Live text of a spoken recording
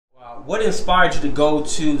What inspired you to go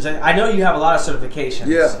to? I know you have a lot of certifications,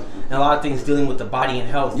 yeah, and a lot of things dealing with the body and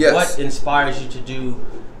health. Yes. What inspires you to do?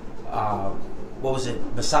 What was it?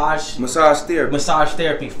 Massage therapy. Massage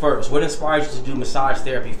therapy first. What inspired you to do massage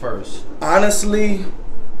therapy first? Honestly,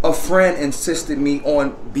 a friend insisted me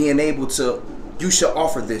on being able to. You should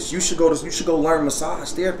offer this. You should go learn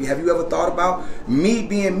massage therapy. Have you ever thought about me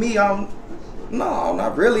being me? No,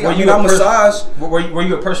 not really. Were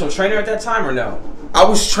you a personal trainer at that time or no? I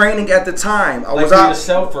was training at the time. I like was for out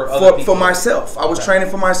yourself or other people? For myself. I was training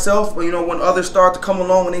for myself. But you know, when others start to come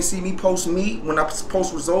along, when they see me post when I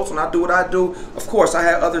post results, when I do what I do, of course I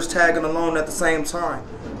had others tagging along at the same time.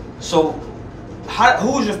 So,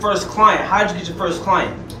 who was your first client? How did you get your first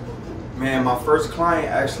client? Man, my first client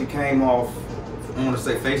actually came off, I want to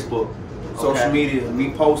say Facebook, social media.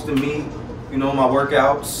 Me posting you know, my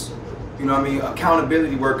workouts. You know what I mean?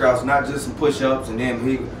 Accountability workouts, not just some push-ups and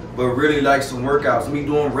then but really like some workouts. Me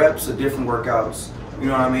doing reps of different workouts. You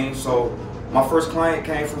know what I mean? So my first client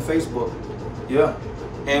came from Facebook. Yeah.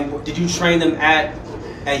 And did you train them at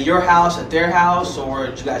your house, at their house, or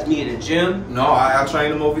did you guys meet at a gym? No, I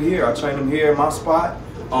trained them over here. I trained them here in my spot,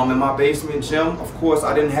 in my basement gym. Of course,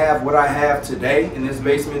 I didn't have what I have today in this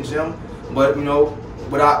basement gym, but you know,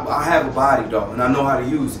 I have a body though, and I know how to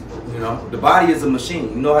use it. You know, the body is a machine.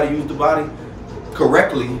 You know how to use the body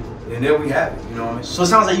correctly, and there we have it. You know what I mean? So it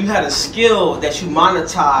sounds like you had a skill that you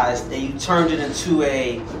monetized, and you turned it into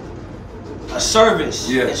a service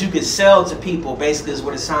that you could sell to people. Basically, is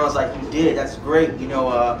what it sounds like you did. That's great. You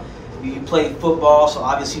know, you played football, so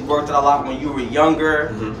obviously you worked out a lot when you were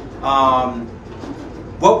younger. Mm-hmm.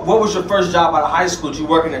 What was your first job out of high school? Did you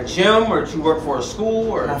work in a gym, or did you work for a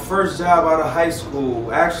school? Or? My first job out of high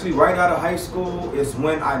school, actually right out of high school, is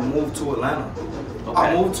when I moved to Atlanta. Okay.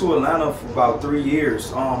 I moved to Atlanta for about 3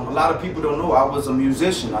 years. A lot of people don't know I was a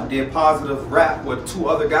musician. I did positive rap with 2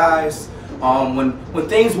 other guys. When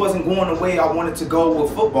things wasn't going the way I wanted to go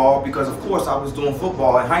with football, because of course I was doing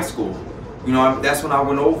football in high school. You know, that's when I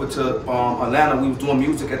went over to Atlanta. We was doing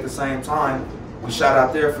music at the same time. We shot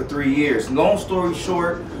out there for 3 years. Long story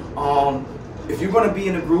short, if you're gonna be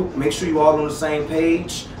in a group, make sure you all on the same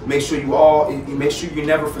page. Make sure you're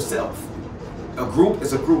never for self. A group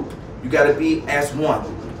is a group. You gotta be as one.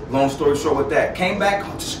 Long story short with that. Came back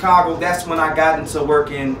to Chicago, that's when I got into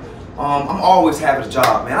working. I'm always having a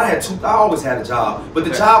job, man. I always had a job, but the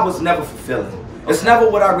job was never fulfilling. It's never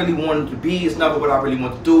what I really wanted to be. It's never what I really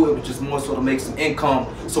want to do. It was just more so to make some income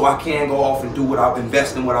so I can go off and do what I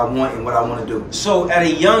invest in what I want and what I want to do. So at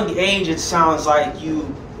a young age, it sounds like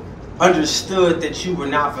you understood that you were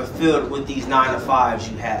not fulfilled with these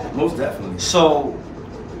 9-to-5s you had. Most definitely. So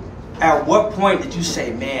at what point did you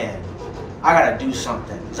say, man, I gotta do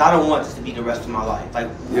something, because I don't want this to be the rest of my life? Like,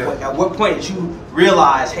 at what point did you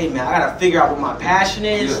realize, hey man, I gotta figure out what my passion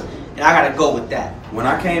is, and I gotta go with that? When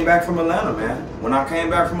I came back from Atlanta, man. When I came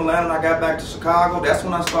back from Atlanta and I got back to Chicago, that's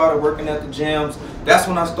when I started working at the gyms. That's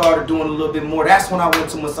when I started doing a little bit more. That's when I went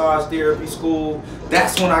to massage therapy school.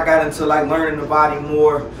 That's when I got into like learning the body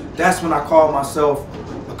more. That's when I called myself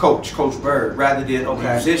a coach, Coach Byrd, rather than a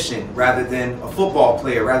musician, rather than a football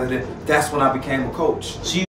player, that's when I became a coach. So